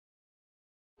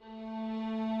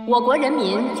我国人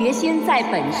民决心在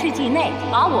本世纪内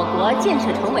把我国建设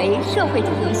成为社会主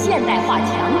义现代化强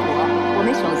国。我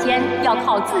们首先要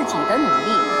靠自己的努力，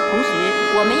同时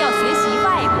我们要学习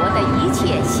外国的一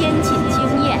切先进经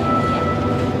验。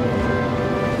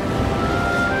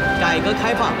改革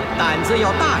开放，胆子要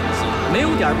大一些，没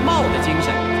有点冒的精神，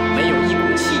没有一股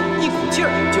气、一股劲儿，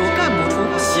就干不出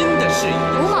新的事业。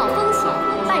不冒风险，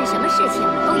办什么事情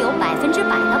都有100%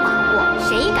的把握，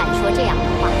谁敢说这样的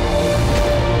话？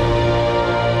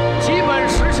基本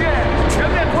实现全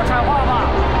面国产化吧。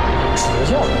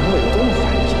只要能为东海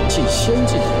引进先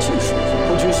进的技术，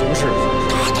不拘形势，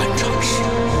大胆尝试。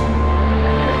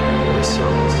我们想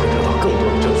会得到更多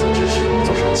的政策支持，走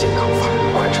上健康发展的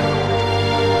快车。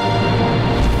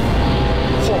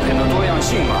货品的多样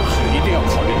性啊，一定要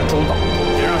考虑的周到，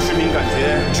别让市民感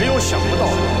觉只有想不到，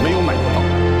没有买不到。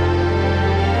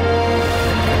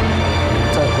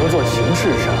在合作形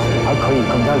式上，还可以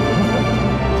更加灵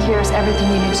活。Here's everything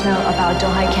you need to know about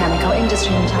Donghai chemical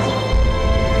industry in China.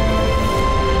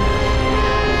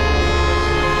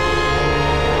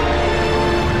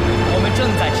 我们正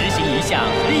在执行一项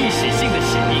历史性的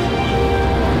使命，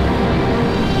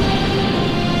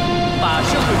把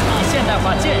社会主义现代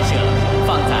化建设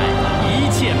放在一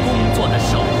切工作的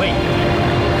首位。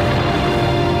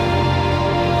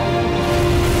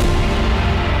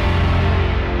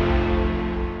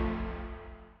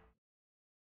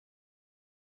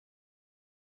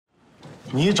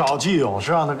你找季勇是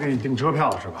让他给你订车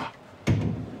票是吧？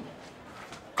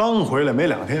刚回来没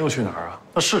2天，又去哪儿啊？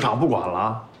那市场不管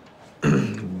了？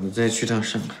我再去趟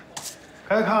上海。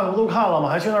该看的不都看了吗？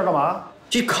还去那儿干嘛？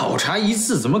这考察一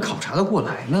次怎么考察得过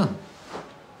来呢？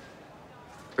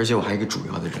而且我还有一个主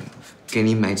要的任务，给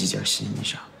你买几件新衣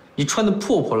裳。你穿的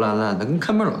破破烂烂的，跟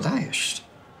看门老大爷似的。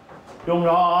用不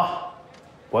着啊，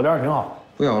我这儿挺好。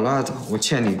不要拉倒，我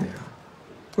欠你的呀，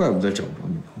怪不得找不着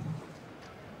女朋友。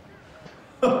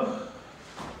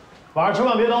 晚上吃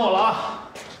饭别等我了啊，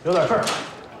有点事儿。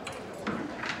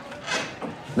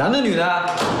男的女的？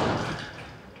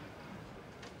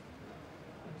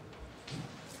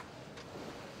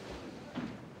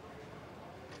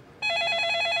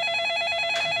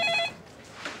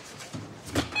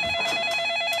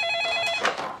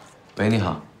喂，你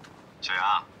好，小杨，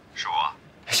是我。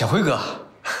小辉哥，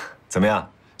怎么样？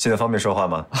现在方便说话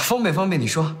吗？方便方便，你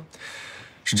说。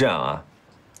是这样啊。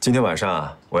 今天晚上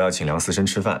啊，我要请梁思申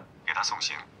吃饭，给他送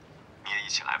行，你也一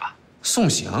起来吧。送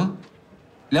行？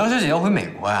梁小姐要回美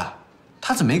国呀？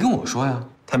她怎么没跟我说呀？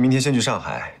她明天先去上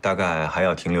海，大概还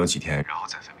要停留几天，然后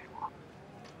再飞美国。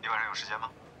你晚上有时间吗？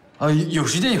有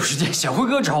时间有时间，小辉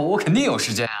哥找我肯定有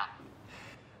时间啊。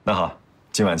那好，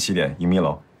今晚7点，迎宾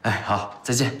楼。哎，好，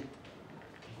再见。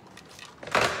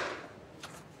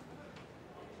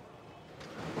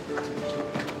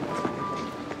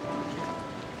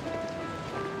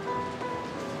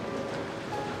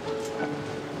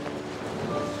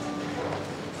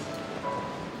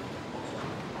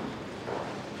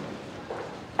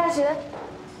 大学，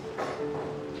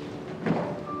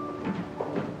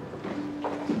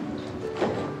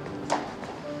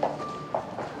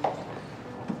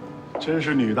真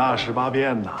是女大18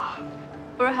变呐！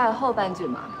不是还有后半句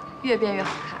吗？越变越好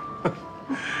看。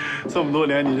这么多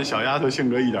年，你这小丫头性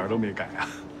格一点都没改啊！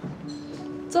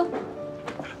坐。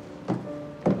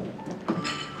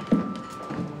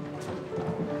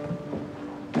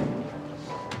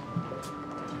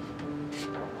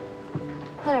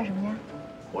喝点什么呀？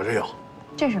我这有。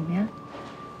这什么呀？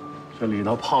这里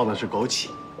头泡的是枸杞。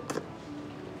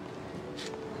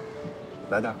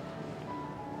来点。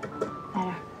来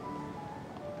点。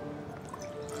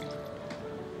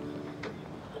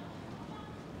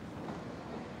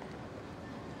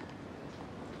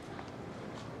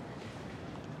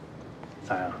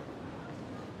咋样？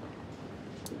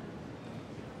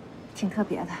挺特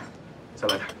别的。再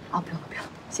来点。哦，不用了，不用了，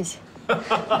谢谢。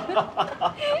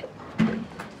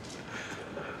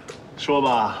说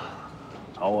吧，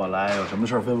找我来有什么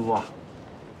事吩咐啊？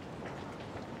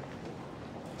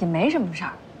也没什么事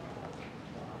儿。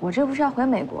我这不是要回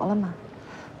美国了吗？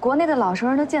国内的老熟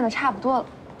人都见得差不多了，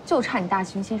就差你大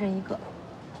熊先生一个。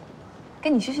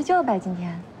跟你叙叙旧呗，今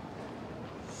天。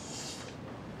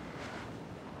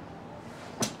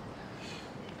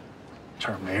这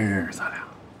儿没人认识咱俩，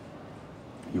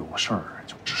有事儿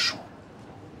就直说。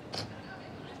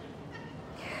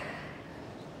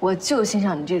 我就欣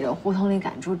赏你这种胡同里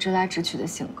赶猪、直来直去的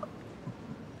性格。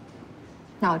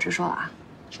那我直说了啊，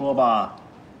说吧。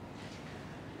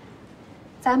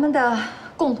咱们的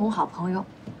共同好朋友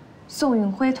宋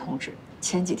运辉同志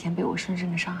前几天被我深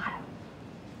深的伤害了。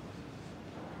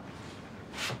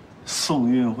宋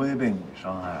运辉被你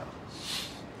伤害了，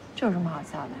这有什么好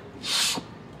笑的？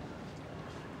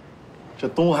这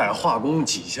东海化工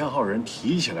几千号人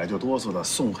提起来就哆嗦的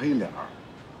宋黑脸儿，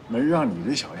没让你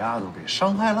这小丫头给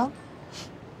伤害了？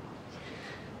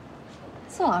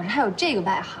宋老师还有这个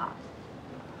外号，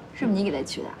是不是你给他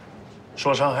取的？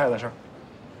说伤害的事儿。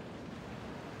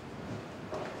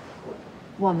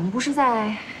我们不是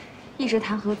在一直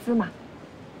谈合资吗？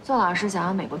宋老师想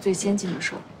要美国最先进的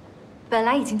设备，本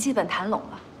来已经基本谈拢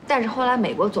了，但是后来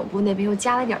美国总部那边又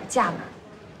加了点价码，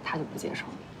他就不接受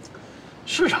了。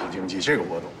市场经济这个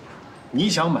我懂，你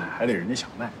想买还得人家想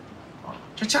卖，啊，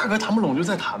这价格谈不拢就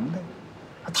再谈呗，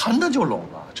谈的就拢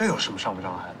了，这有什么伤不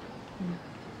伤害的？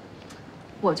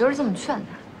我就是这么劝他，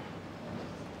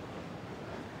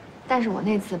但是我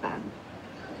那次吧，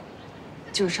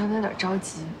就是稍微有点着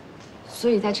急，所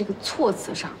以在这个措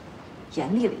辞上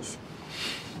严厉了一些，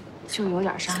就有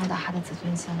点伤害到他的自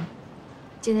尊心了。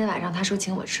今天晚上他说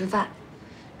请我吃饭，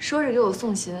说是给我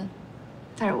送行，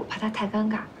但是我怕他太尴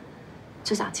尬，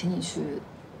就想请你去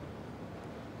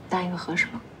当一个和事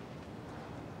佬。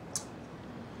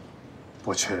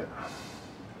不去。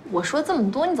我说这么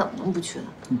多，你怎么能不去呢？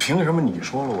你凭什么你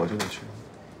说了我就得去？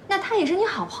那他也是你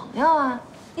好朋友啊，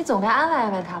你总该安慰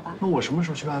安慰他吧？那我什么时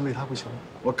候去安慰他不行？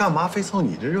我干嘛非凑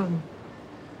你这热呢？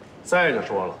再者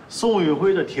说了，宋运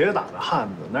辉这铁打的汉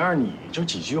子，能让你就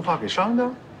几句话给伤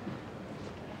着？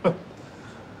哼！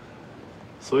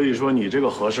所以说你这个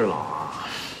和事佬啊，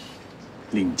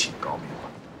另请高明了。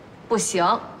不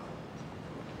行，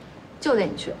就得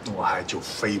你去。我还就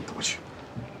非不去。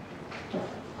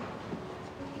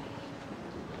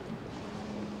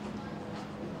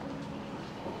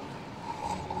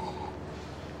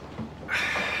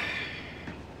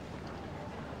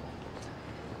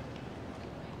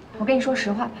我跟你说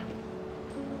实话吧，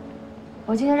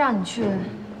我今天让你去，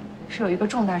是有一个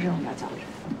重大任务要交给你。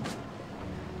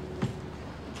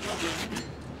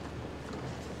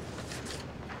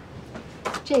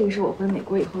这个是我回美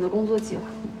国以后的工作计划。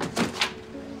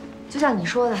就像你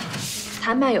说的，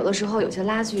谈判有的时候有些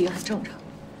拉锯也很正常。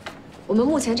我们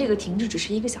目前这个停滞只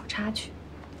是一个小插曲，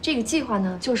这个计划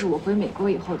呢，就是我回美国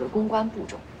以后的公关步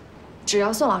骤。只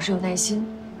要宋老师有耐心，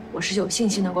我是有信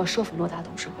心能够说服洛大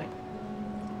董事会的。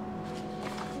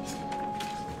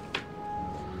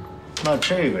那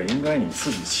这个应该你自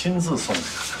己亲自送给他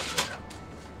才对呀，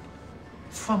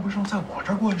犯不上在我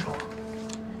这儿过一手啊。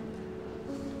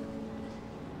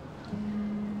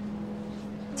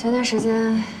前段时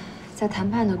间，在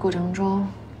谈判的过程中，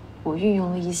我运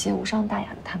用了一些无伤大雅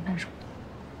的谈判手段，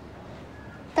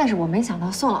但是我没想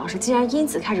到宋老师竟然因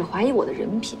此开始怀疑我的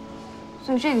人品，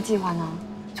所以这个计划呢，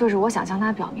就是我想向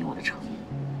他表明我的诚意。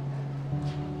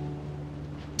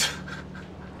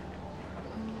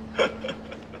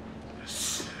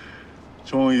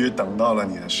终于等到了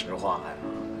你的实话呀！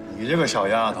你这个小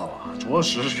丫头啊，着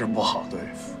实是不好对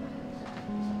付。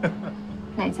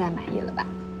那你现在满意了吧？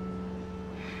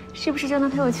是不是就能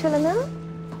陪我去了呢？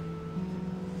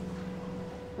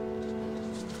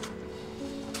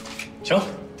行。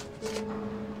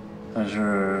但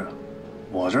是，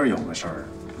我这儿有个事儿，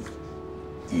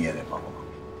你也得帮帮忙。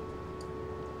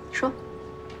说。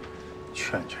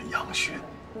劝劝杨巡，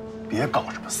别搞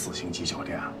什么4星级酒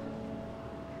店了。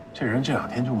这人这2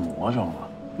天就魔怔了，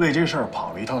为这事儿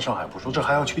跑了一趟上海不说，这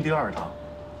还要去第2趟。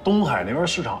东海那边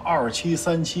市场2期、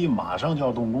3期马上就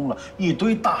要动工了，一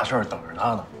堆大事儿等着他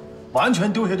呢，完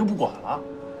全丢下就不管了。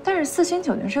但是4星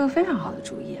酒店是个非常好的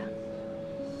主意啊！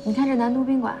你看这南都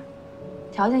宾馆，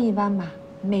条件一般吧，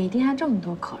每天还这么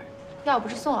多客人，要不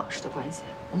是宋老师的关系，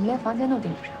我们连房间都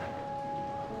订不上。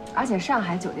而且上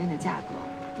海酒店的价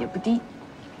格也不低，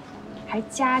还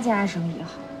家生意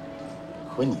好。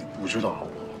可你不知道。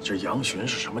这杨巡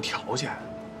是什么条件？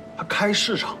他开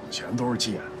市场的钱都是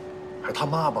借的，还他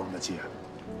妈帮他借的。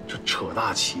这扯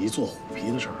大旗、做虎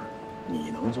皮的事儿，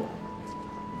你能做，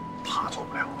他做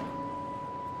不了。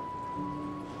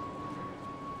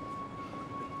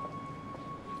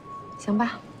行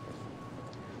吧，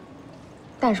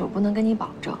但是我不能跟你保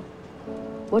证，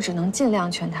我只能尽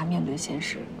量劝他面对现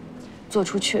实，做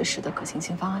出确实的可行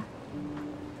性方案。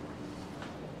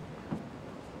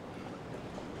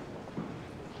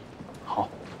好。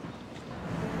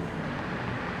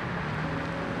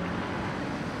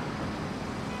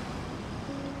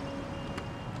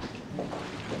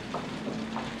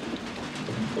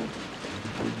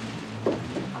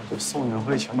这宋运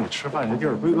辉请你吃饭，这地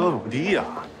儿规格可不低呀。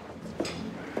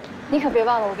你可别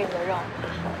忘了我给你的任务。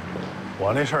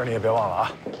我那事儿你也别忘了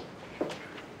啊。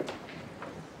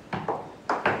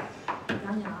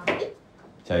想你了。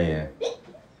小野，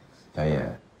小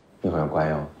野，一会儿要乖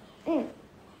哟。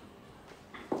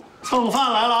蹭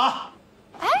饭来了啊！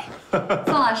哎，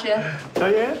宋老师，小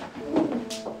野，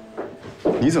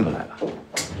你怎么来了？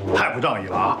太不仗义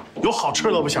了啊！有好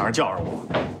吃的不想着叫上我？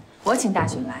我请大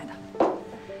巡来的。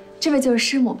这位就是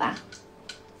师母吧？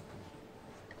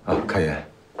啊，开言，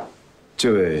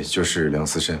这位就是梁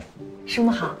思申。师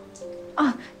母好。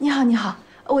啊，你好，你好。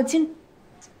我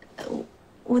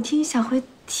听小辉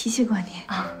提起过你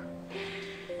啊。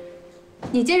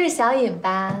你就是小颖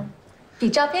吧？比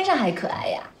照片上还可爱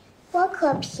呀。我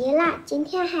可皮了，今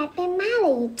天还被骂了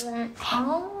一顿。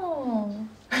哦。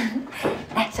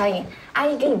哎，小颖，阿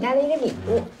姨给你带了一个礼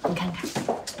物，你看看。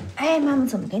哎，妈妈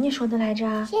怎么跟你说的来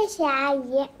着？谢谢阿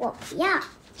姨，我不要。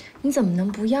你怎么能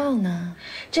不要呢？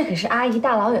这可是阿姨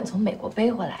大老远从美国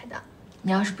背回来的，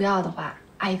你要是不要的话，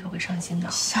阿姨可会伤心的。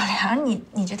小梁，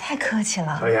你这太客气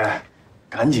了。小野，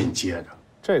赶紧接着，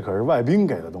这可是外宾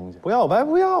给的东西，不要白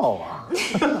不要啊！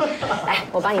来，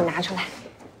我帮你拿出来。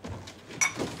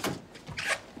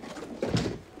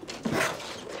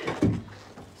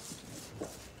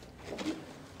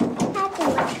她怎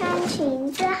么穿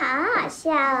裙子，好好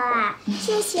笑啊！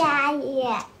谢谢阿姨。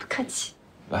不客气。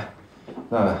来，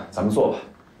那咱们坐吧。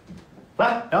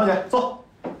来，梁小姐坐。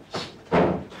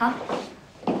好。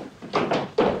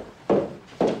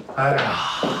哎呀，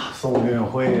宋运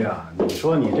辉呀，你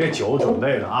说你这酒准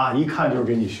备的啊，一看就是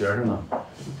给你学生的，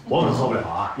我可受不了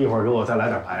啊！一会儿给我再来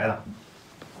点白的。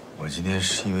我今天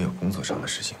是因为有工作上的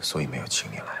事情，所以没有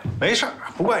请你来。没事儿，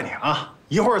不怪你啊。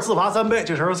一会儿自罚3杯，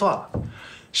这事儿算了。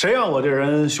谁让我这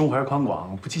人胸怀宽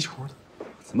广，不记仇的？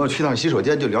怎么去趟洗手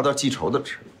间就聊到记仇的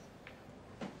事？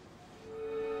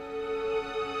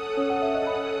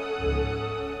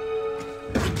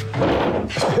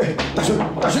大勋，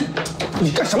大勋，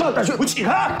你干什么？大勋，我起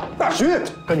开！大勋，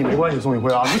跟你没关系，宋运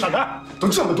辉啊，你闪开！都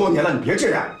这么多年了，你别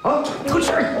这样啊！快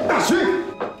去，大勋。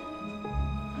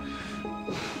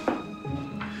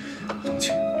冷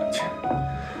静，冷静。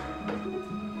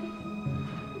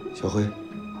小辉，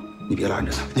你别拦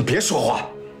着他，你别说话。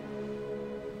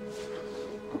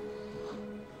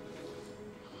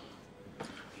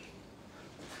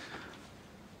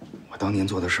我当年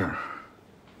做的事儿，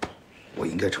我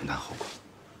应该承担后果。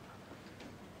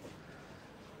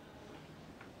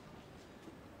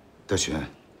大勋，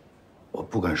我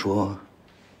不敢说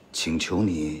请求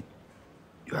你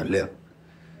原谅，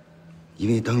因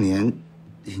为当年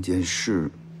那件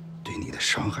事对你的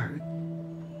伤害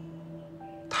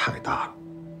太大了。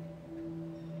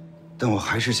但我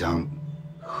还是想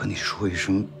和你说一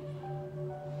声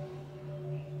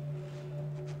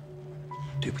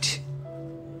对不起。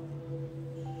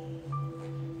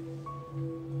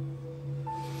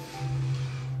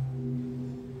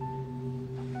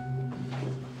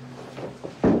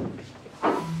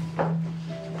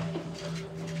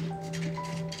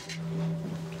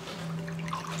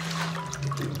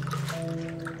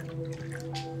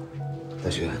大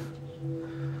勋，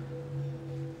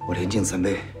我连敬3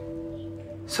杯，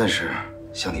算是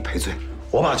向你赔罪。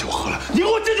我把酒喝了，你给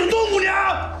我这酒多5年！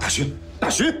大勋，大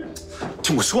勋，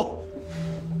听我说，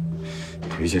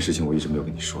有一件事情我一直没有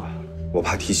跟你说，我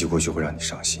怕提起过去会让你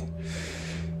伤心。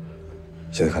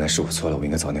现在看来是我错了，我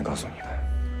应该早点告诉你的。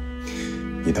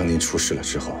你当年出事了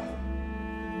之后，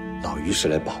老于是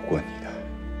来保过你的。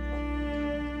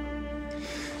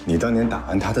你当年打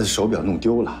完他的手表弄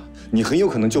丢了，你很有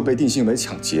可能就被定性为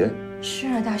抢劫。是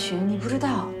啊，大勋，你不知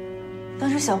道，当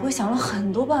时小辉想了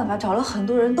很多办法，找了很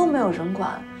多人，都没有人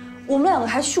管。我们2个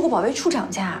还去过保卫处吵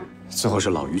架。最后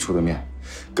是老于出的面，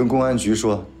跟公安局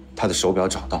说他的手表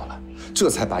找到了，这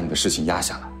才把你的事情压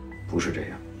下来。不是这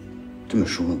样，这么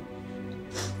说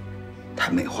太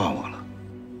美化我了。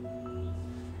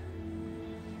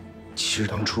其实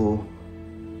当初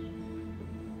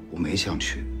我没想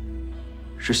去，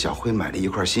是小辉买了一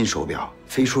块新手表，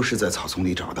非说是在草丛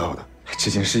里找到的。这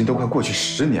件事情都快过去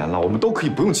10年了，我们都可以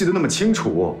不用记得那么清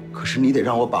楚。可是你得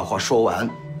让我把话说完。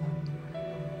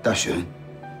大勋，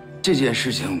这件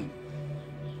事情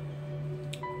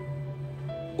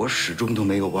我始终都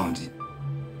没有忘记，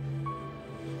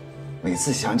每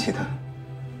次想起他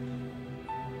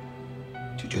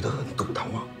就觉得很肚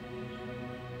疼啊。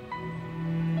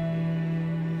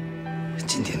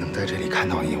今天能在这里看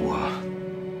到你，我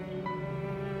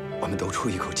们都出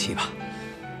一口气吧，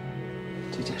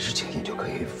这件事情也就可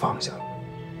以放下了。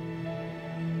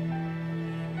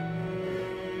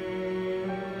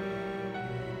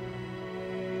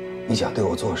你想对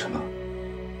我做什么，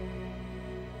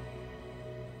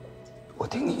我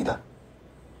听你的。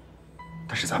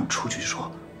但是咱们出去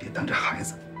说，别当着孩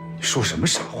子。你说什么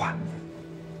傻话？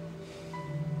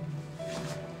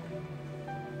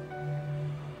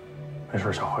没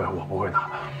事，小辉，我不会拿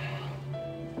的。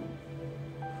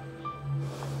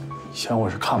以前我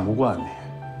是看不惯你，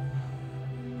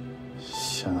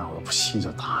现在我都不稀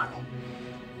着打你。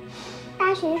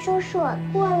大熊叔叔，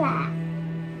过来。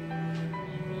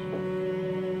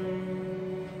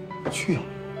去啊！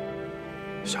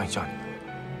想你叫你。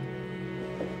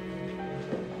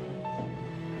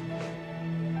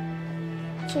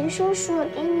熊叔叔，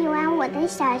给你玩我的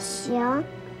小熊，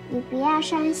你不要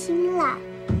伤心了。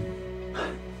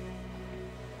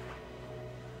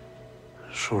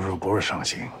叔叔不是伤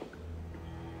心，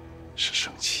是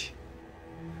生气。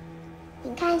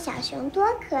你看小熊多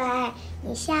可爱，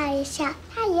你笑一笑，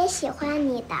它也喜欢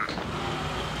你的。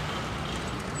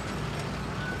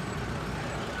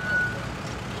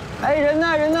哎，人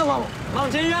呢？人呢？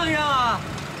往前让让啊！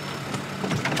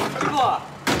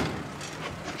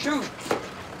师傅，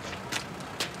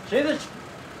谁的？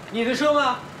你的车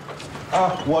吗？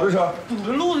啊，我的车。堵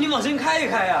着路，你往前开一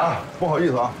开呀！啊，不好意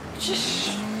思啊。这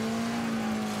是。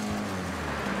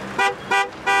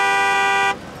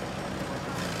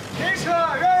停车，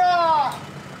让让！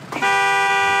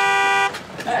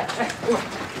哎，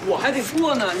我还得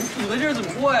过呢，你堵在这儿怎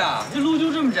么过呀？这路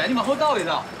就这么窄，你往后倒一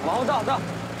倒，往后倒。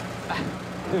哎，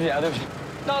对不起啊，对不起，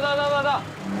倒。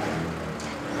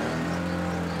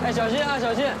哎，小心啊，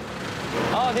小心！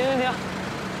好，停，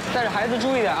带着孩子注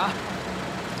意点啊。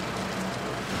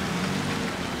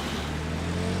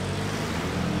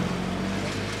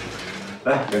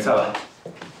来，点菜吧，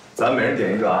咱们每人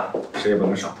点一个啊，谁也不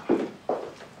能少。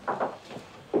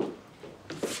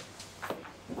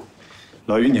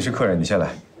老于，你是客人，你先来。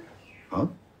啊，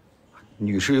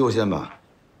女士优先吧。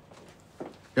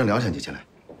让梁小姐进来。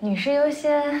女士优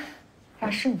先，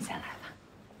让师母先来吧。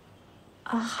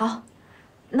啊，好，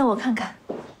那我看看。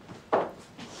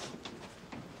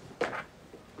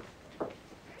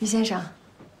于先生，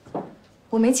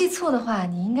我没记错的话，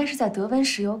你应该是在德温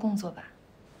石油工作吧？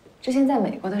之前在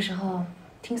美国的时候，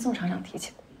听宋厂长提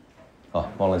起过。哦，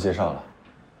忘了介绍了，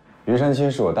于山青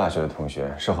是我大学的同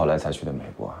学，是后来才去的美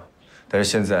国，但是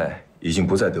现在已经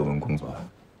不在德文工作了。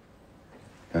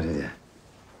梁小姐，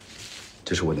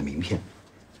这是我的名片。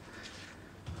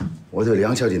我对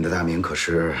梁小姐的大名可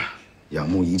是仰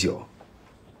慕已久。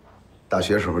大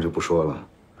学时候就不说了，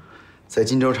在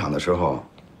金州厂的时候，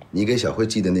你给小辉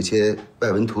寄的那些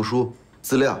外文图书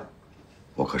资料，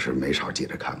我可是没少记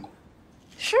着看过。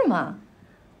是吗？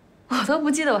我都不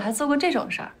记得我还做过这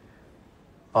种事儿。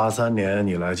83年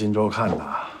你来金州看的，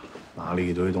拿了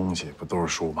一堆东西，不都是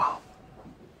书吗？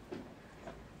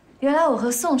原来我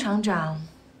和宋厂长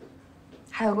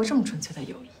还有过这么纯粹的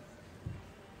友谊。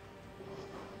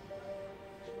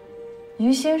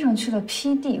于先生去了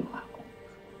批地化工，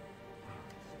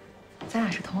咱俩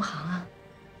是同行啊。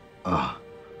啊，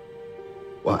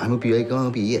我 MBA 刚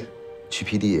刚毕业，去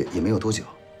批地也没有多久。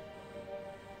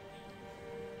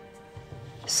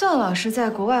宋老师在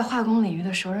国外化工领域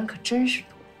的熟人可真是多。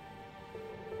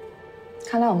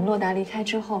看来我们洛达离开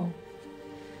之后，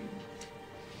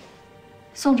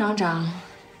宋厂长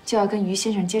就要跟于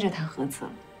先生接着谈合资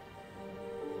了。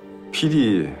批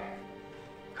地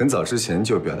很早之前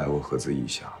就表达过合资意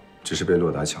向，只是被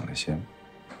洛达抢了先。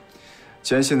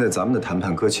既然现在咱们的谈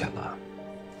判搁浅了，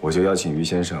我就邀请于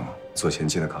先生做前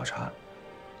期的考察。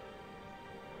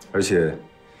而且，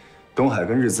东海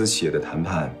跟日资企业的谈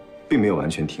判并没有完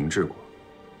全停滞过，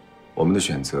我们的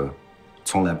选择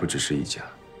从来不只是一家。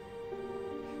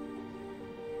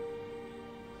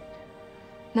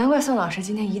难怪宋老师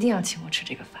今天一定要请我吃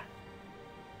这个饭，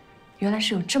原来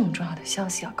是有这么重要的消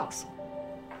息要告诉我。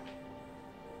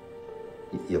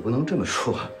也不能这么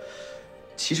说，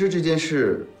其实这件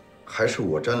事还是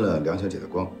我沾了梁小姐的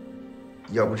光。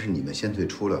要不是你们先退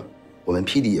出了，我们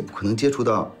批地也不可能接触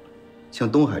到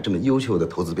像东海这么优秀的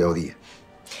投资标的。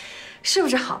是不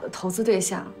是好的投资对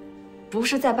象，不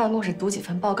是在办公室读几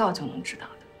份报告就能知道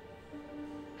的，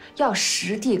要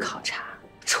实地考察，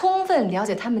充分了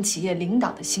解他们企业领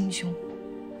导的心胸。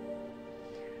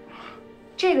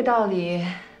这个道理，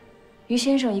于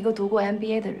先生一个读过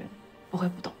MBA 的人不会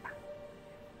不懂吧？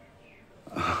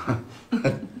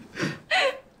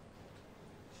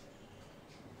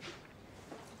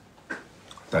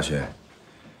大学，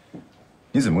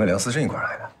你怎么跟梁思申一块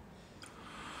来的？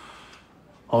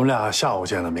我们俩下午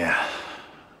见了面，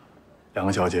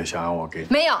梁小姐想让我给……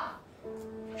没有，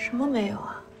什么没有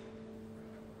啊？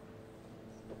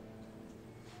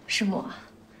师母，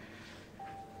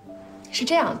是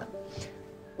这样的，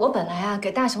我本来啊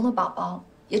给大雄的宝宝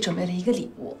也准备了一个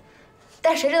礼物，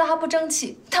但谁知道他不争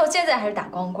气，到现在还是打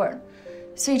光棍呢，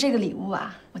所以这个礼物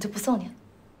啊我就不送你了。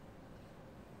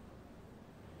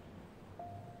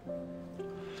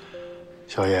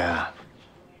小叶，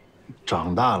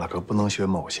长大了可不能学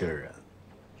某些人，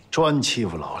专欺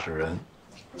负老实人。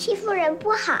欺负人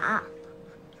不好。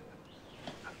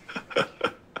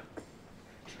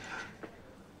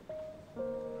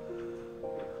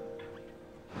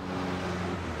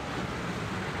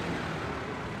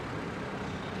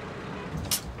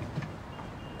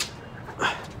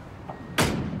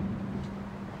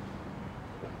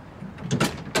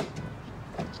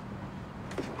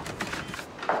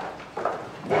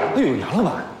哎呦，杨老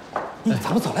板，你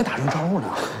咋不早来打声招呼呢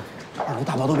？2楼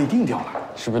大包都被订掉了，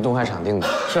是不是东海厂订的？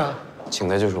是啊，请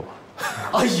的就是我。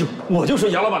哎呦，我就说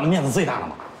杨老板的面子最大了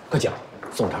嘛！快讲，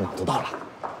宋厂长都到了。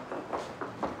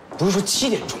不是说7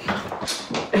点钟吗？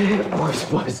哎，不好意思，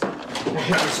不好意思。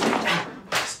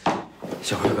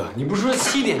小辉哥，你不是说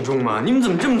7点钟吗？你们怎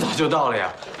么这么早就到了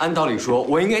呀？按道理说，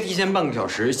我应该提前半个小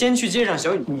时，先去接上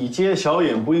小尹。你接小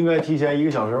尹不应该提前1个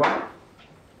小时吧？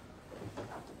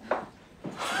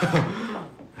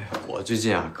哎呀，我最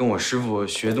近啊，跟我师傅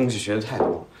学东西学的太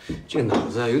多，这个脑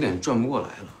子有点转不过来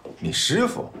了。你师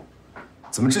傅，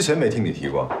怎么之前没听你提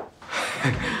过？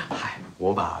嗨，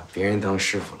我把别人当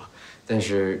师傅了，但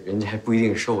是人家还不一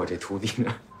定收我这徒弟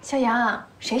呢。小杨，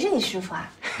谁是你师傅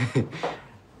啊？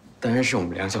当然是我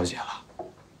们梁小姐了。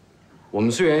我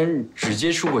们虽然只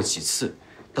接触过几次，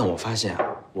但我发现啊，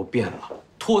我变了，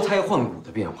脱胎换骨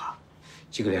的变化。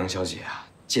这个梁小姐啊，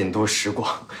见多识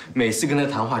广，每次跟她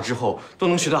谈话之后，都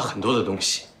能学到很多的东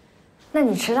西。那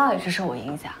你迟到也是受我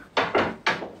影响？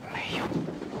没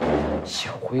有，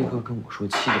小辉哥跟我说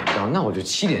7点到，那我就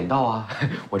7点到啊。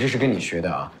我这是跟你学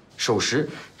的啊，守时，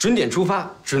准点出发，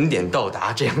准点到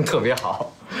达，这样特别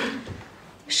好。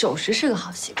守时是个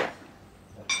好习惯，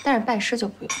但是拜师就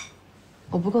不用，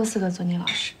我不够资格做你老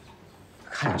师。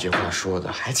看你这话说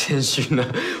的还谦虚呢，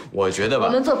我觉得吧，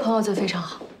我们做朋友就非常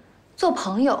好，做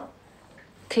朋友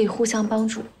可以互相帮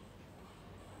助，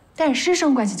但是师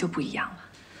生关系就不一样了。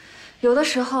有的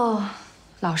时候，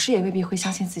老师也未必会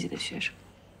相信自己的学生。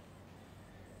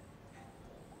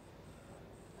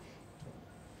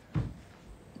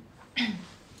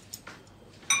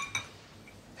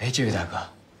哎，这位大哥，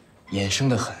眼生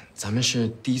得很，咱们是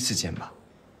第一次见吧？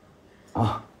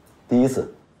啊，第一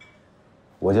次。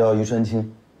我叫于川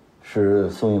清，是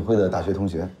宋运辉的大学同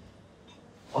学。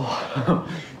哦，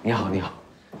你好，你好。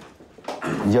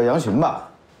你叫杨巡吧？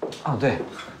哦，对。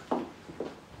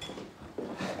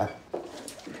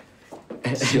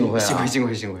哎，幸会啊！幸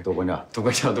会，多关照，多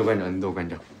关照，您多关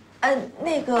照。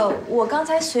那个我刚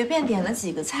才随便点了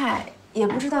几个菜，也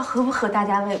不知道合不合大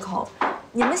家胃口。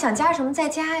你们想加什么再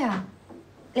加呀？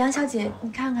梁小姐，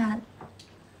你看看。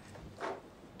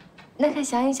那看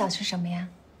小尹想吃什么呀？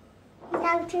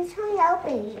想吃葱油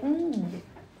饼。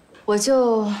我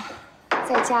就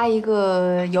再加一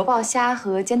个油爆虾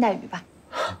和煎带鱼吧。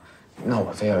那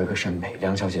我再要一个扇贝，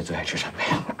梁小姐最爱吃扇贝。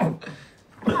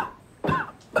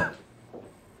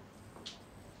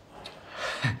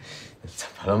怎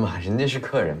么了嘛？人家是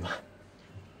客人嘛。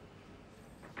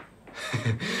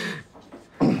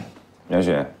杨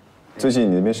雪，最近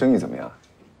你那边生意怎么样？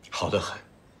好得很，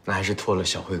那还是托了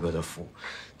小辉哥的福。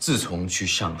自从去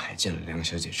上海见了梁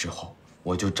小姐之后，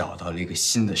我就找到了一个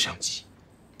新的商机。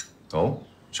哦，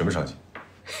什么商机？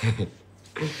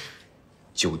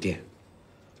酒店，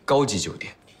高级酒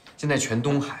店，现在全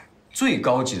东海最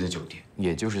高级的酒店，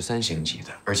也就是3星级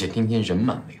的，而且天天人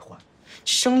满为患，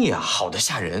生意啊好得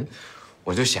吓人。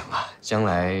我就想啊，将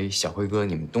来小辉哥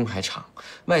你们东海厂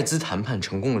外资谈判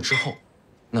成功了之后，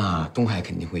那东海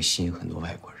肯定会吸引很多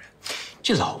外国人。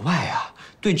这老外啊，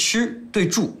对吃对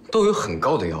住都有很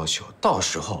高的要求，到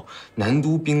时候南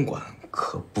都宾馆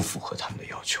可不符合他们的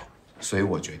要求，所以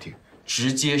我决定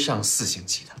直接上4星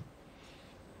级的。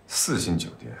4星酒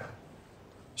店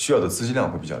需要的资金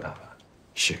量会比较大吧？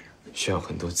是，需要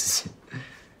很多资金。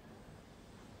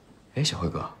哎，小辉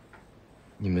哥，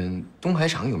你们东海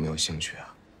厂有没有兴趣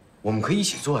啊？我们可以一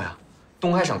起做呀。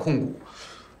东海厂控股，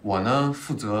我呢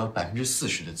负责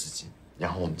40%的资金，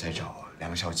然后我们再找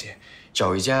梁小姐，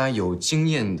找一家有经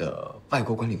验的外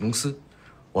国管理公司，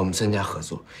我们3家合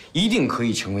作，一定可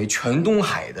以成为全东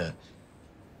海的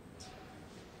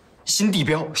新地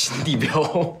标。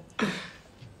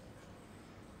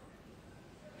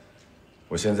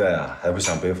我现在啊还不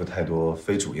想背负太多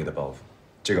非主业的包袱，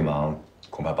这个忙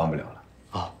恐怕帮不了了。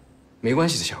哦，没关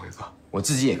系的，小辉哥，我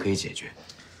自己也可以解决。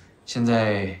现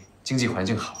在经济环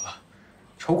境好了，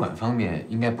筹款方面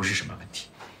应该不是什么问题。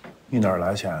你哪儿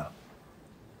来钱啊？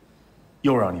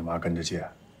又让你妈跟着借？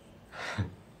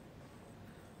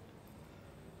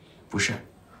不是，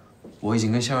我已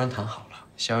经跟肖然谈好了，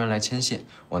肖然来牵线，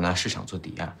我拿市场做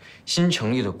抵押，新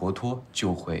成立的国托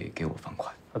就会给我放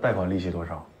款。那贷款利息多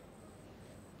少？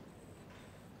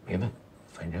别问，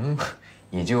反正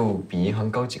也就比银行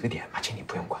高几个点吧，这你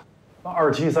不用管。那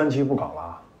2期、3期不搞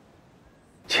了？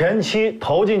前期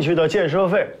投进去的建设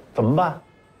费怎么办？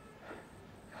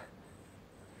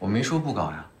我没说不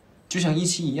搞呀，就像1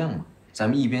期一样嘛，咱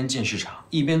们一边建市场，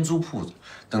一边租铺子，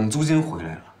等租金回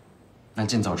来了，那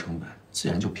建造成本自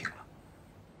然就平了。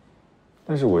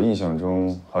但是我印象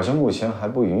中好像目前还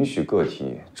不允许个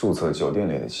体注册酒店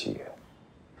类的企业。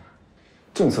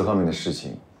政策方面的事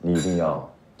情，你一定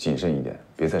要谨慎一点，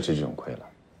别再吃这种亏了。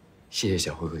谢谢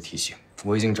小辉哥提醒，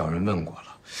我已经找人问过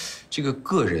了，这个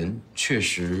个人确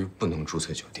实不能注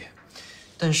册酒店，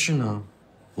但是呢，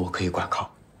我可以挂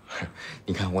靠。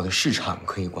你看我的市场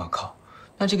可以挂靠，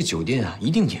那这个酒店啊，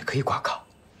一定也可以挂靠。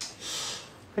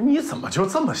你怎么就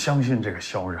这么相信这个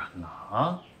萧然呢？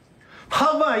啊，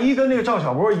他万一跟那个赵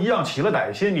小波一样起了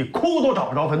歹心，你哭都找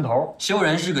不着坟头。萧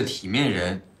然是个体面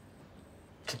人，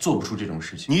他做不出这种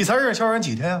事情。你才认识萧然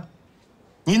几天啊？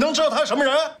你能知道他什么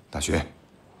人？大学，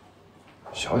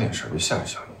小点事别吓唬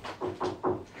小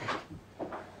英。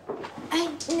哎，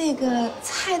那个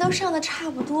菜都上的差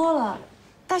不多了，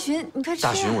大寻，你快吃。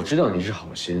大寻，我知道你是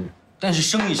好心，但是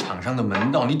生意场上的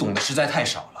门道你懂得实在太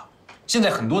少了。现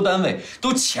在很多单位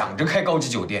都抢着开高级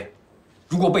酒店，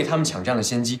如果被他们抢占了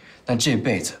先机，那这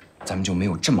辈子咱们就没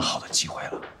有这么好的机会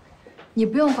了。你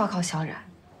不用挂靠萧然。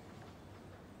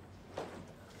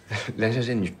梁小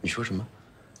姐，你说什么？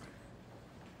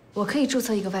我可以注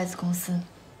册一个外资公司，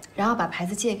然后把牌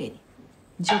子借给你，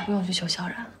你就不用去求萧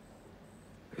然了。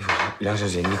梁小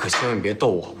姐，你可千万别逗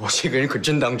我，我这个人可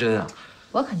真当真啊！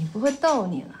我肯定不会逗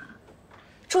你了。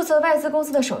注册外资公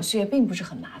司的手续也并不是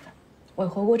很麻烦，我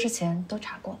回国之前都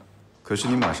查过了。可是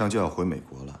你马上就要回美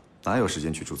国了，哪有时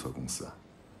间去注册公司啊？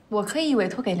我可以委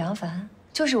托给梁凡，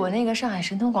就是我那个上海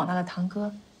神通广大的堂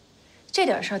哥，这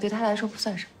点事儿对他来说不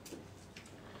算什么。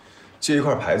借一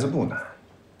块牌子不难，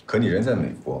可你人在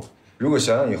美国，如果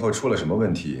想想以后出了什么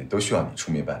问题，都需要你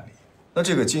出面办理，那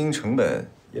这个经营成本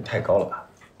也太高了吧？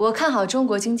我看好中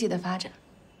国经济的发展，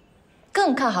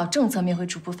更看好政策面会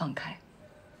逐步放开。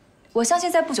我相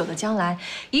信在不久的将来，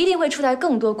一定会出台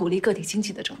更多鼓励个体经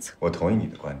济的政策。我同意你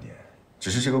的观点，只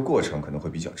是这个过程可能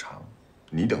会比较长，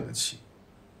你等得起，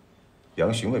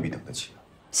杨巡未必等得起。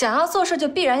想要做事就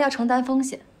必然要承担风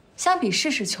险，相比事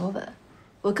事求稳，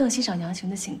我更欣赏杨巡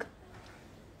的性格。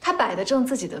他摆得正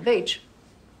自己的位置，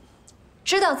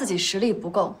知道自己实力不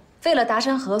够，为了达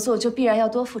成合作就必然要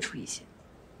多付出一些，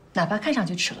哪怕看上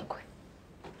去吃了亏，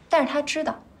但是他知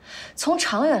道，从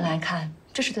长远来看，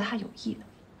这是对他有益的。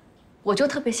我就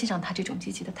特别欣赏他这种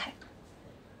积极的态度。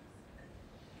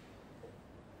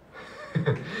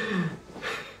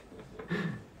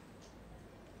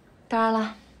当然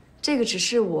了，这个只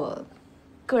是我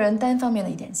个人单方面的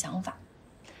一点想法。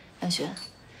杨璇，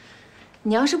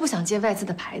你要是不想借外资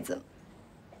的牌子，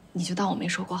你就当我没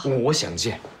说过好。我想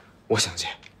借，我想借。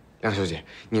梁小姐，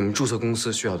你们注册公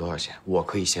司需要多少钱？我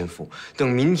可以先付，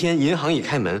等明天银行一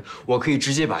开门，我可以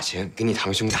直接把钱给你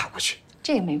堂兄打过去。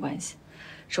这个没关系，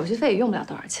手续费也用不了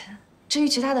多少钱。至于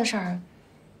其他的事儿，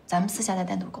咱们私下再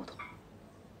单独沟通。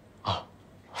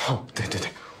哦，对，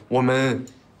我们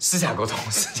私下沟通，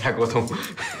私下沟通。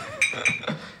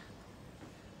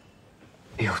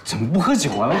哎呦，怎么不喝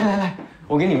酒啊？来，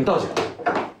我给你们倒酒。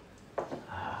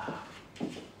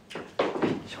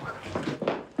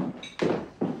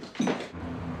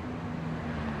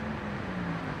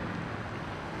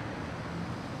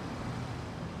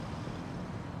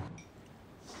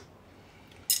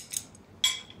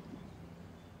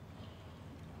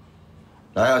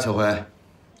来呀，小辉，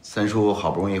三叔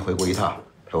好不容易回国一趟，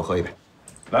陪我喝一杯。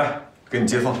来，给你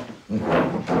接风。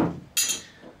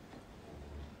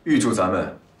预祝咱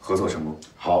们合作成功。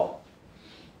好。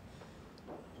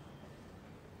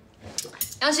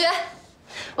杨徐，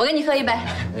我给你喝一杯。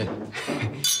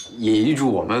也预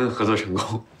祝我们合作成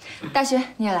功。大徐，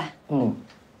你也来。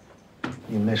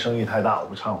你们那生意太大，我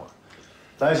不掺和。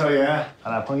来，小野，咱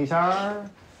俩碰一下，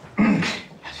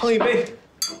碰一杯。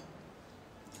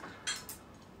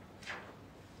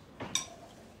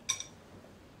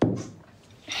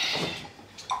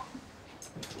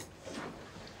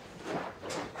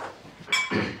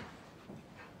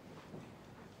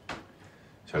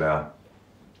小梁，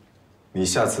你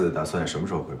下次打算什么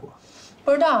时候回国？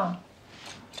不知道，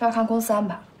这要看公司安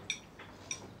排。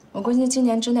我估计今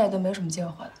年之内都没有什么机会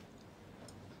回来。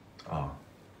啊，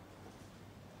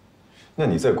那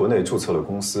你在国内注册了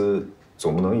公司，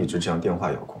总不能一直这样电话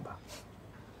遥控吧？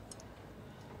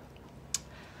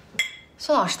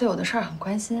孙老师对我的事儿很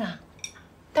关心啊，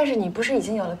但是你不是已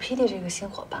经有了霹雳这个新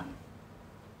伙伴吗？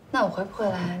那我回不回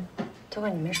来，就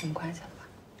跟你没什么关系了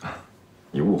吧？啊，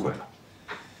你误会了。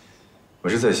我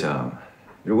是在想，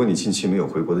如果你近期没有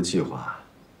回国的计划，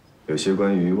有些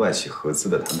关于外企合资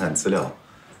的谈判资料，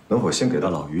能否先给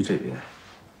到老于这边，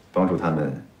帮助他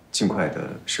们尽快的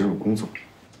深入工作？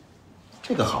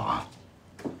这个好啊，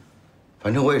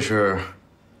反正我也是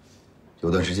有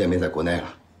段时间没在国内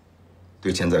了，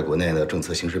对现在国内的政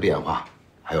策形势变化，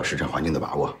还有市场环境的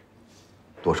把握，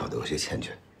多少都有些欠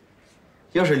缺。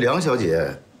要是梁小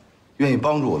姐愿意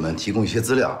帮助我们提供一些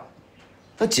资料，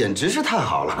那简直是太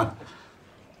好了。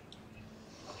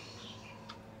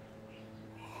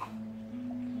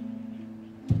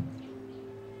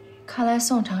看来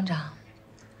宋厂长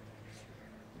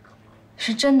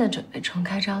是真的准备重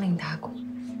开张令打鼓。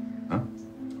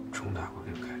重打鼓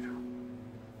另开张。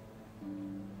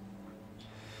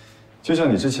就像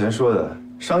你之前说的，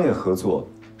商业合作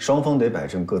双方得摆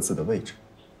正各自的位置。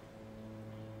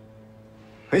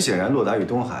很显然，洛达与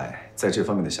东海在这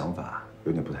方面的想法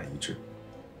有点不太一致。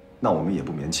那我们也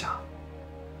不勉强，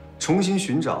重新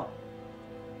寻找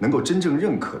能够真正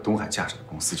认可东海价值的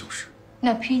公司就是。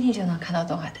那 PD 就能看到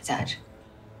东海的价值。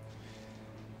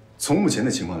从目前的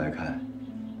情况来看，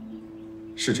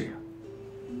是这样。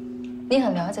你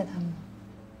很了解他们吗？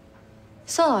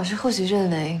宋老师或许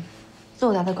认为，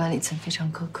洛达的管理层非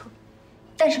常苛刻，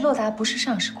但是洛达不是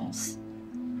上市公司，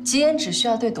吉言只需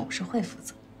要对董事会负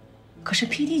责。可是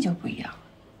PD 就不一样了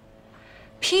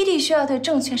 ，PD 需要对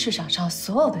证券市场上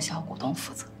所有的小股东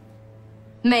负责，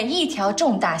每一条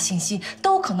重大信息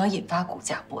都可能引发股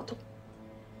价波动。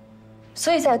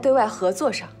所以在对外合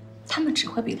作上，他们只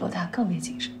会比洛达更为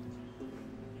谨慎。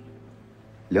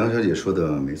梁小姐说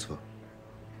的没错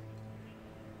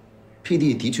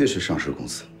 ，PD 的确是上市公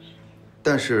司，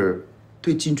但是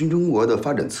对进军中国的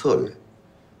发展策略，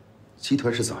集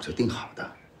团是早就定好的，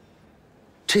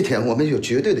这点我们有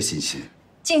绝对的信心。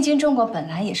进军中国本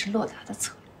来也是洛达的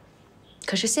策略，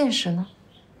可是现实呢，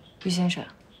于先生，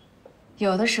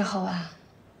有的时候啊，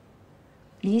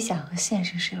理想和现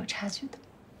实是有差距的。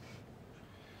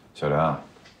小梁，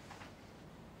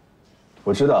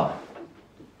我知道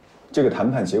这个谈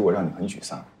判结果让你很沮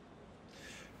丧，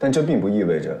但这并不意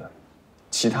味着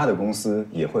其他的公司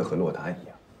也会和洛达一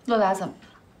样。洛达怎么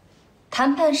了？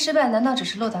谈判失败难道只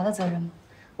是洛达的责任吗？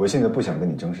我现在不想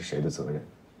跟你争是谁的责任，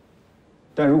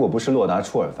但如果不是洛达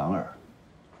出尔反尔，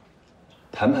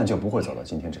谈判就不会走到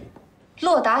今天这一步。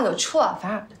洛达有出尔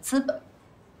反尔的资本，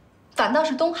反倒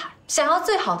是东海想要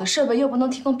最好的设备又不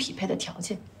能提供匹配的条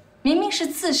件，明明是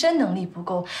自身能力不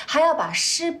够，还要把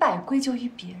失败归咎于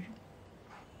别人。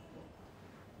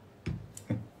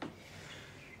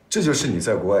这就是你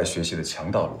在国外学习的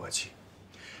强盗逻辑，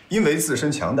因为自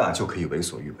身强大就可以为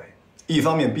所欲为，一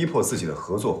方面逼迫自己的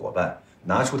合作伙伴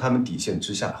拿出他们底线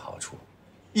之下的好处，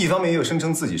一方面又声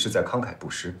称自己是在慷慨布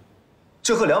施，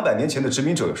这和200年前的殖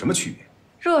民者有什么区别？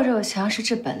弱肉强食，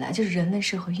这本来就是人类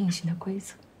社会运行的规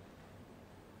则，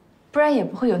不然也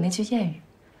不会有那句谚语：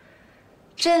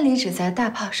真理只在大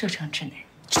炮射程之内。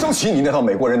收起你那套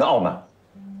美国人的傲慢。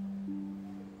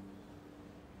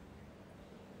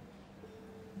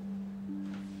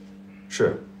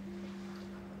是，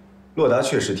洛达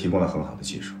确实提供了很好的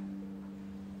技术，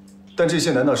但这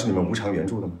些难道是你们无偿援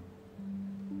助的吗？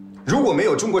如果没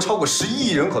有中国超过11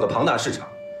亿人口的庞大市场，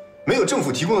没有政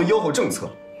府提供的优厚政策，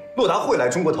洛达会来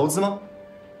中国投资吗？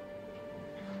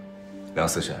梁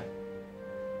思申，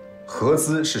合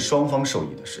资是双方受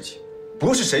益的事情，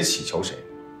不是谁乞求谁，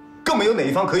更没有哪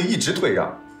一方可以一直退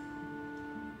让。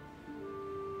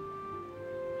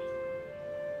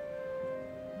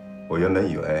我原本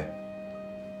以为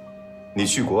你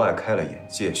去国外开了眼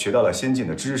界，学到了先进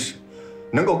的知识，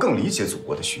能够更理解祖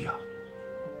国的需要。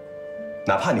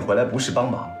哪怕你回来不是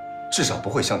帮忙，至少不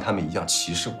会像他们一样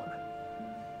歧视我们。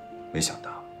没想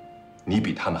到，你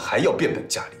比他们还要变本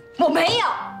加厉。我没有，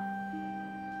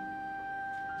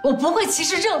我不会歧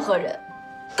视任何人，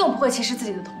更不会歧视自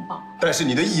己的同胞。但是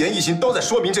你的一言一行都在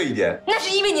说明这一点。那是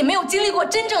因为你没有经历过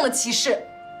真正的歧视。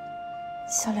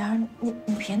小梁，你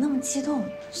别那么激动，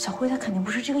小辉他肯定不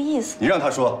是这个意思。你让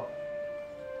他说，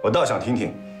我倒想听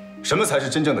听，什么才是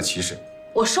真正的歧视。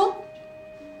我说，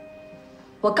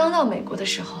我刚到美国的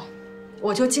时候，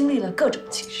我就经历了各种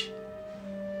歧视，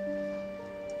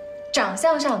长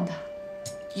相上的、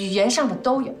语言上的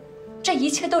都有，这一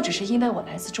切都只是因为我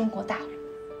来自中国大陆。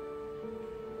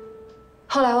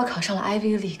后来我考上了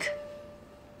Ivy League，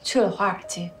 去了华尔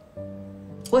街，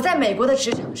我在美国的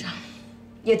职场上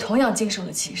也同样经受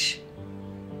了歧视。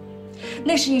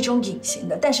那是一种隐形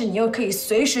的，但是你又可以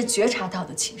随时觉察到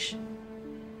的歧视。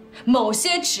某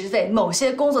些职位、某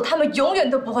些工作，他们永远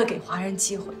都不会给华人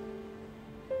机会。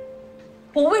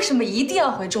我为什么一定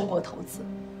要回中国投资？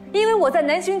因为我在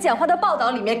南巡讲话的报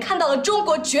道里面看到了中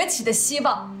国崛起的希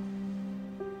望。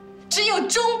只有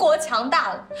中国强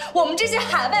大了，我们这些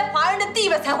海外华人的地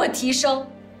位才会提升。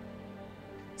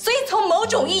所以从某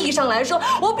种意义上来说，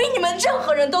我比你们任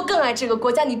何人都更爱这个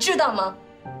国家，你知道吗？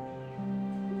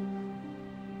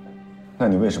那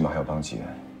你为什么还要帮吉恩？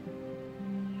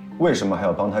为什么还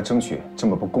要帮他争取这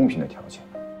么不公平的条件？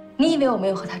你以为我没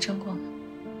有和他争过吗？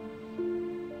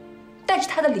但是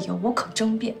他的理由无可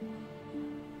争辩。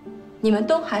你们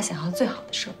东海想要最好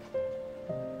的设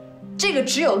备，这个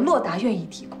只有洛达愿意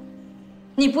提供。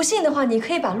你不信的话，你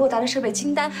可以把洛达的设备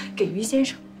清单给于先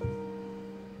生，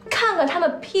看看看他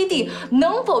们 PD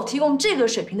能否提供这个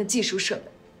水平的技术设备。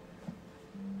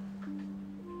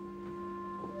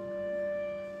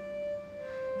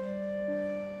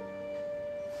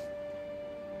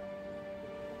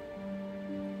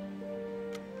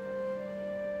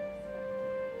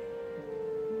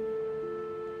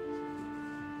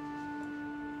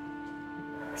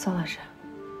宋老师，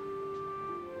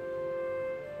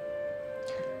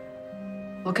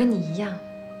我跟你一样，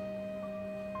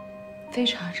非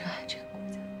常热爱这个国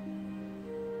家，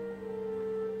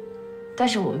但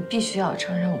是我们必须要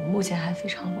承认，我们目前还非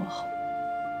常落后。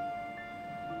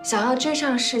想要追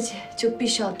上世界，就必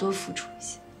须要多付出一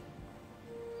些。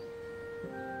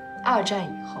二战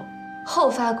以后，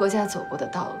后发国家走过的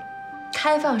道路，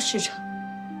开放市场，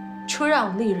出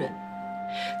让利润。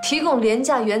提供廉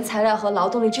价原材料和劳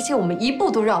动力，这些我们一步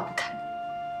都绕不开。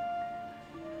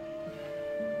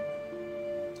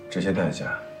这些代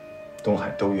价，东海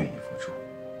都愿意付出。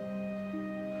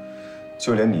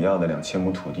就连你要的2000亩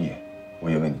土地，我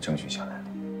也为你争取下来了。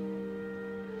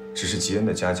只是吉恩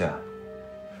的加价，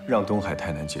让东海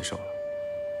太难接受了。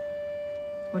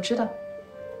我知道，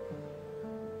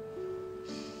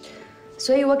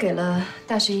所以我给了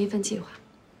大学一份计划。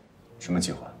什么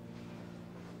计划？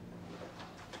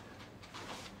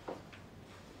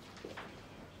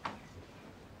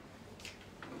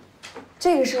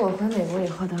这个是我回美国以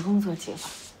后的工作计划。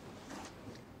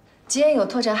吉恩有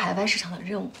拓展海外市场的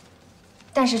任务，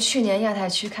但是去年亚太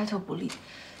区开拓不利，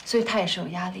所以他也是有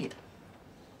压力的。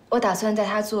我打算在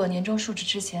他做年终述职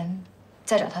之前，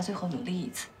再找他最后努力一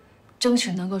次，争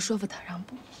取能够说服他让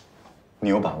步。你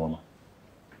有把握吗？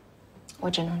我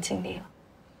只能尽力了。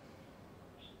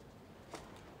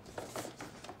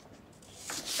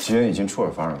吉恩已经出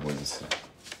尔反尔过一次，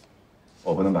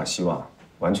我不能把希望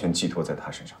完全寄托在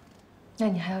他身上。那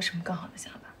你还有什么更好的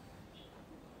想法？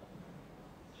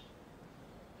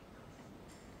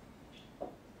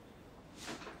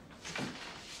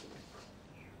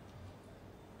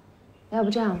要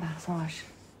不这样吧，宋老师，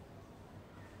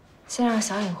先让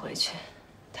小颖回去，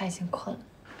她已经困了，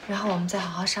然后我们再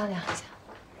好好商量一下。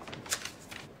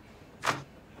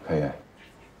可以，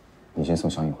你先送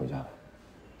小颖回家吧。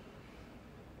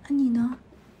那你呢？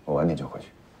我晚点就回去。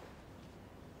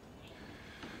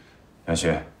杨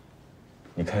旭，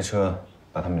你开车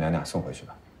把他们俩送回去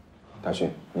吧。大旭，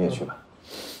你也去吧。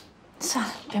算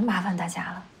了，别麻烦大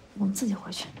家了，我们自己回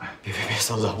去。哎，别，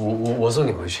嫂子，我送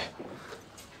你回去。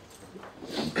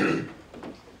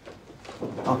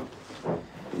啊，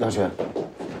杨旭，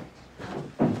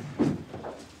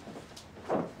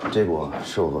这个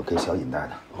是我给小尹带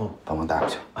的，帮忙带回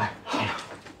去。哎，好。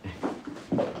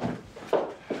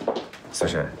思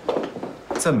申，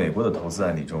在美国的投资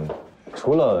案例中，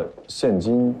除了现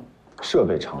金、设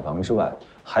备、厂房之外，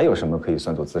还有什么可以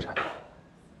算作资产？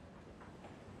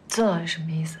这老师什么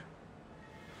意思？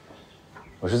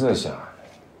我是在想，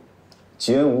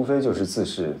吉恩无非就是自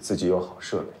恃自己有好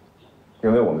设备，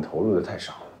认为我们投入的太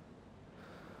少了。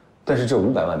但是这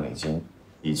500万美金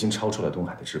已经超出了东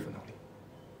海的支付能力。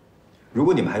如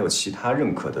果你们还有其他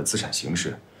认可的资产形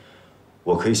式，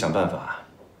我可以想办法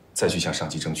再去向上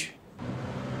级争取。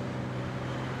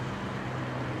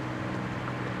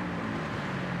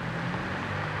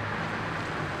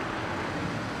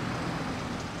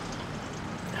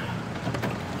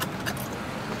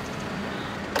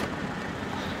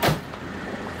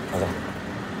好的，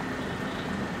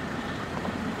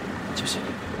就是。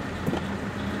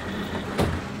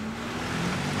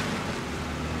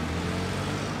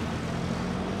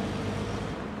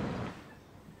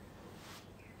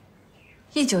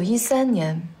1913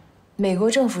年，美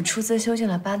国政府出资修建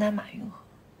了巴拿马运河，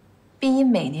并以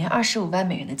每年25万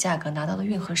美元的价格拿到了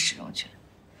运河使用权。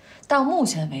到目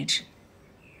前为止，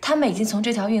他们已经从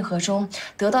这条运河中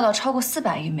得到了超过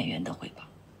400亿美元的回报，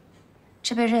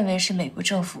这被认为是美国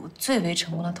政府最为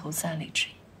成功的投资案例之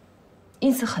一。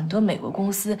因此，很多美国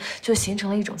公司就形成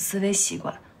了一种思维习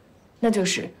惯，那就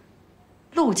是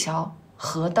路桥、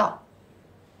河道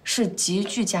是极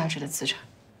具价值的资产。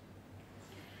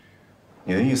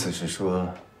你的意思是说，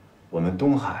我们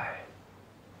东海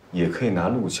也可以拿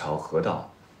路桥、河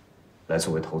道来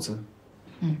作为投资？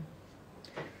嗯，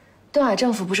东海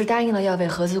政府不是答应了要为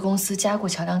合资公司加固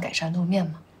桥梁、改善路面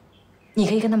吗？你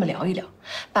可以跟他们聊一聊，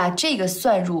把这个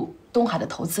算入东海的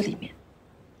投资里面。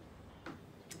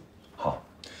好，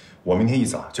我明天一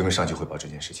早就跟上级汇报这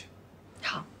件事情。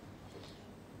好，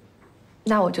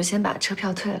那我就先把车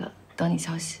票退了，等你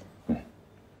消息。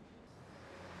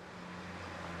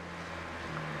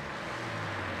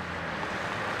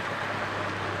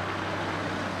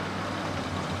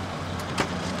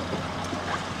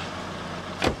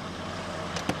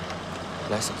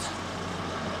来，嫂子。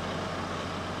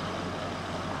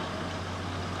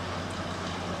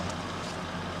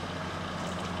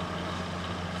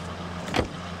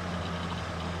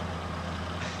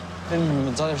那你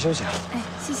们早点休息啊。哎，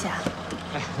谢谢啊。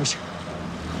哎，没事。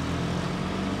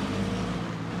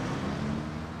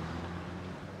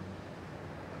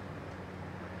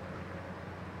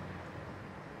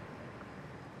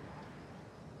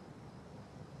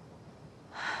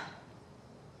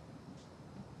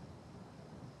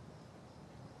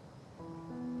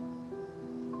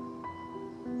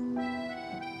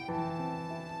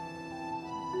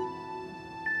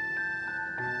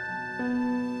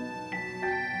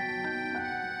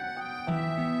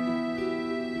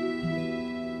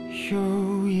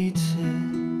有一次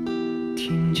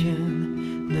听见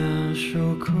那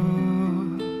首歌，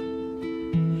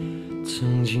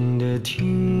曾经的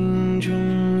听众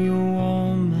有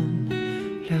我们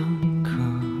两个，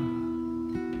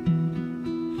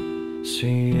岁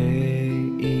月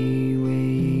以为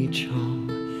一场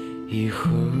一合，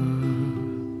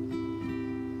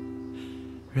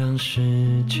让时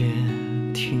间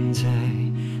停在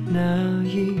那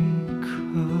一刻。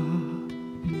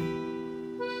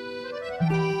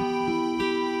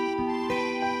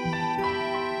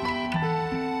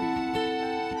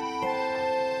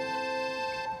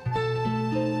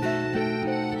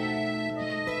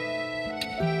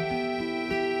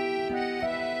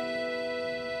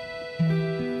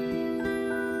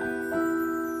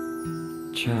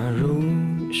假如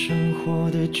生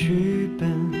活的剧本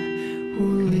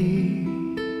无力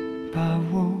把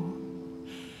握，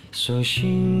索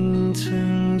性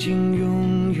曾经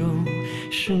拥有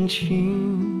深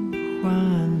情换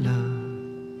了，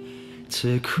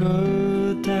此刻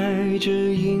带着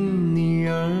因你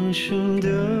而生的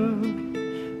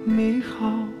美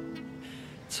好，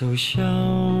走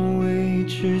向未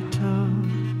知的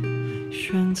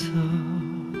选择。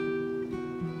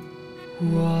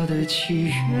我的契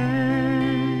约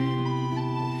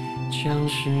将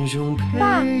始终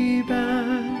陪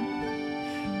伴，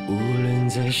无论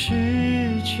在世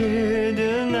界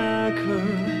的哪个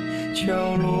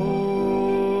角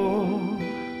落，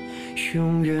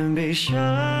永远被善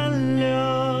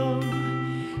良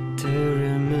的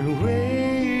人们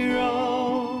围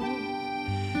绕，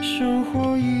生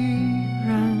活依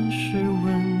然是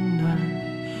温暖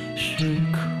时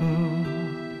刻。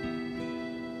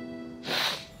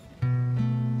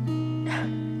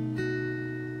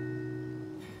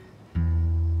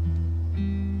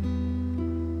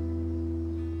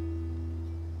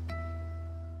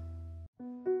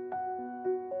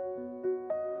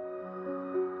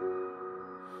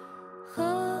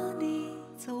和你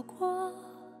走过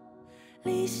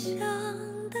理想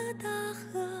的大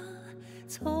河，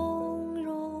从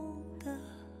容地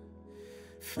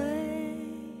沸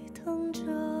腾着。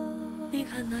你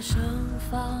看那盛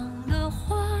放的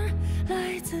花儿，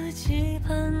来自期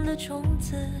盼的种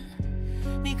子；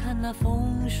你看那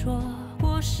丰硕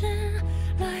果实，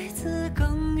来自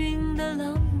耕耘的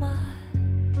浪漫。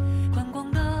宽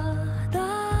广的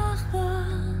大河，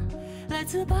来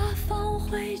自八方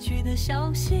汇聚的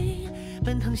消息，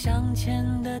奔腾向前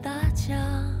的大江，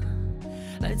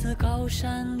来自高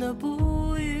山的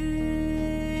哺育。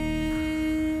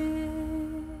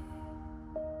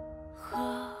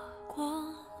和光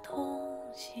同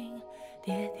行，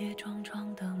跌跌撞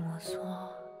撞的摸索；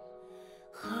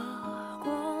和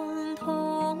光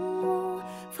同舞，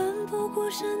奋不顾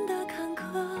身的坎坷；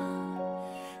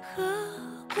和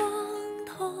光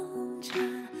同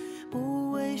志，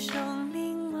不为生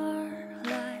命而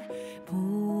来，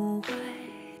不为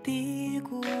低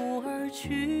谷而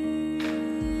去。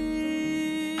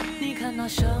你看那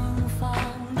盛放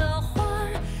的花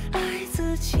儿，来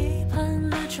自期盼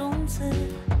的种子；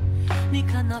你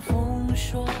看那丰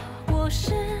硕果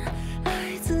实，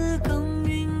来自耕